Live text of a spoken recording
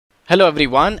Hello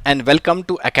everyone and welcome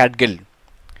to Acad Guild.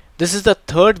 This is the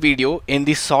third video in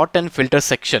the sort and filter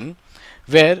section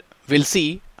where we'll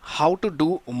see how to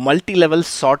do multi-level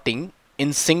sorting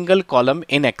in single column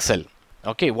in Excel.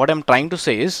 Okay, what I'm trying to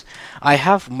say is I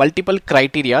have multiple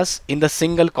criterias in the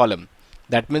single column.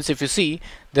 That means if you see,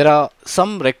 there are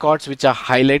some records which are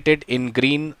highlighted in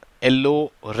green,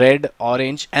 yellow, red,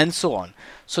 orange and so on.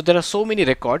 So there are so many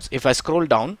records. If I scroll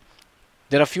down,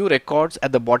 there are few records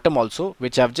at the bottom also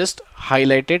which I've just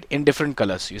highlighted in different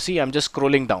colors. You see, I'm just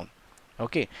scrolling down.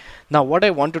 Okay, now what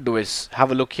I want to do is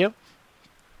have a look here.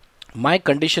 My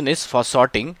condition is for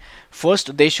sorting,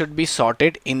 first they should be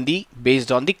sorted in the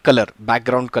based on the color,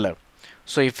 background color.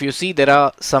 So if you see there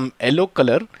are some yellow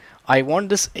color, I want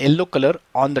this yellow color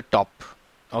on the top.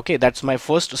 Okay, that's my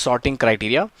first sorting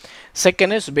criteria.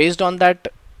 Second is based on that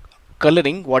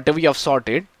coloring, whatever you have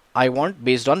sorted, I want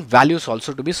based on values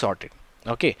also to be sorted.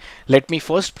 Okay, let me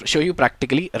first show you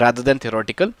practically rather than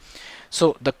theoretical.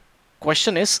 So the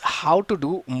question is how to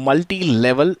do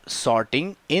multi-level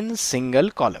sorting in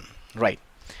single column. Right,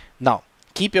 now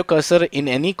keep your cursor in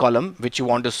any column which you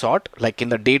want to sort, like in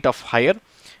the date of hire.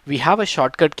 We have a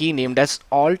shortcut key named as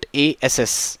Alt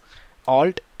ASS.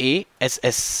 Alt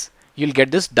ASS. You'll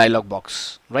get this dialog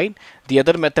box, right? The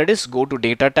other method is go to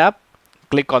data tab,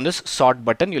 click on this sort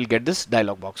button, you'll get this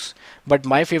dialog box. But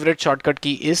my favorite shortcut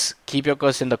key is keep your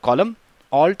cursor in the column,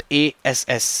 Alt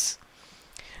ASS.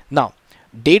 Now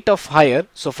date of hire,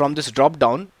 so from this drop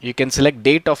down you can select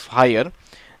date of hire.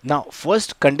 Now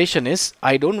first condition is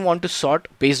I don't want to sort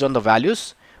based on the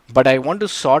values, but I want to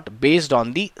sort based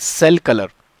on the cell color.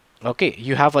 Okay,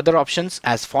 you have other options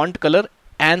as font color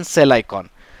and cell icon.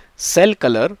 Cell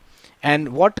color, and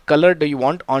what color do you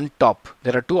want on top?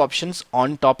 There are two options,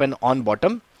 on top and on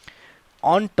bottom.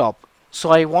 On top,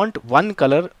 so I want one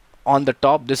color on the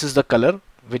top. This is the color,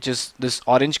 which is this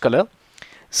orange color.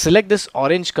 Select this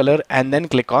orange color and then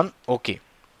click on OK.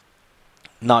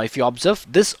 Now if you observe,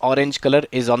 this orange color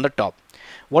is on the top.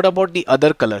 What about the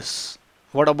other colors?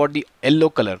 What about the yellow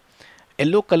color?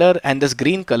 Yellow color and this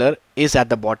green color is at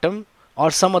the bottom or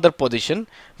some other position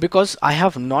because I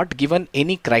have not given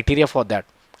any criteria for that.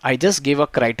 I just gave a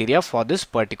criteria for this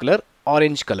particular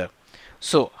orange color.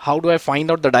 So how do I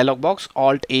find out the dialog box?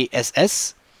 Alt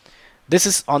ASS. This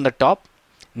is on the top.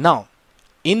 Now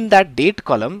in that date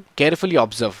column, carefully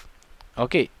observe.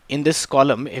 Okay, in this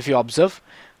column, if you observe,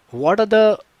 what are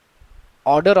the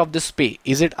order of this pay?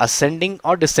 Is it ascending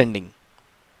or descending?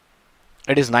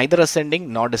 It is neither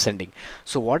ascending nor descending.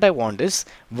 So what I want is,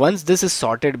 once this is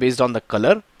sorted based on the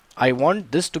color, I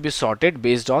want this to be sorted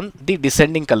based on the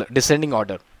descending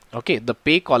order. Okay, the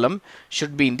pay column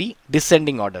should be in the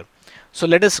descending order. So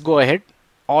let us go ahead,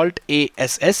 Alt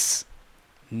ASS.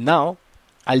 Now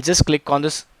I'll just click on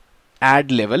this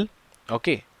add level.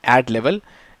 Okay, add level,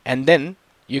 and then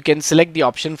you can select the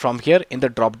option from here in the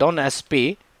drop down as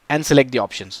pay and select the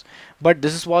options. But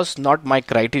this was not my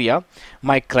criteria.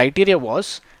 My criteria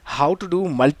was how to do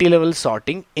multi-level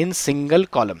sorting in single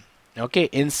column. Okay,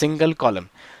 in single column.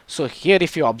 So here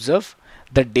if you observe,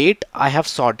 the date I have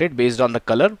sorted based on the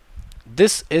color.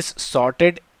 This is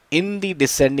sorted in the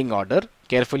descending order.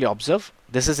 Carefully observe,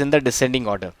 this is in the descending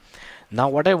order. Now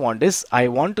what I want is I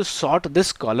want to sort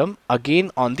this column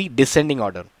again on the descending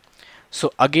order.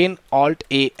 So again Alt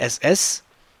ASS,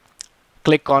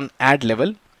 click on add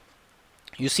level.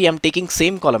 You see I'm taking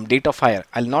same column, date of hire.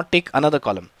 I'll not take another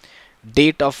column,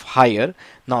 date of hire.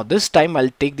 Now this time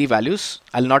I'll take the values.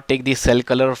 I'll not take the cell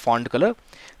color or font color.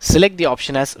 Select the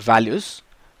option as values.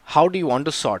 How do you want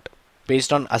to sort?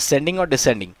 Based on ascending or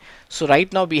descending? So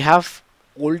right now we have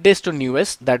oldest to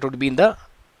newest, that would be in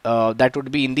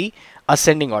the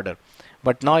ascending order.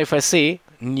 But now if I say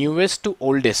newest to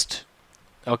oldest,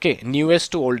 okay,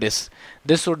 newest to oldest,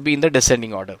 this would be in the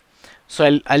descending order.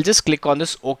 So I'll just click on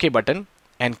this OK button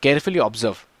and carefully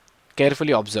observe.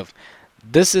 Carefully observe.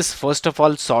 This is first of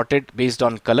all sorted based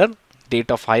on color,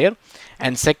 date of hire,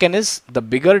 and second is the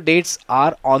bigger dates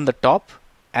are on the top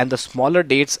and the smaller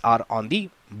dates are on the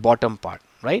bottom part,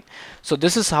 right? So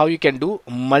this is how you can do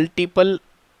multi-level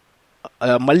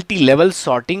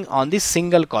sorting on the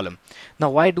single column.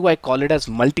 Now why do I call it as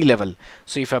multi-level?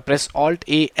 So if I press Alt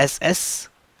ASS,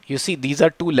 you see these are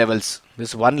two levels,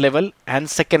 this one level and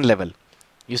second level.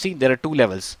 You see there are two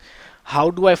levels. How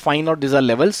do I find out these are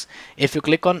levels? If you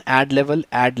click on add level,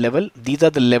 these are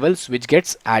the levels which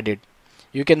gets added.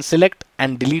 You can select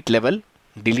and delete level.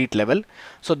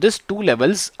 So these two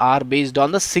levels are based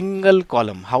on the single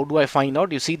column. How do I find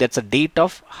out? You see that's a date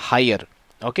of hire.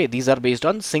 Okay, these are based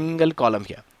on single column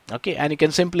here. Okay, and you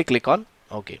can simply click on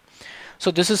OK. So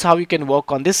this is how you can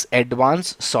work on this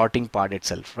advanced sorting part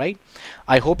itself, right?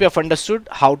 I hope you have understood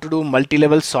how to do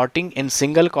multi-level sorting in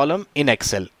single column in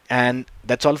Excel. And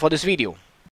that's all for this video.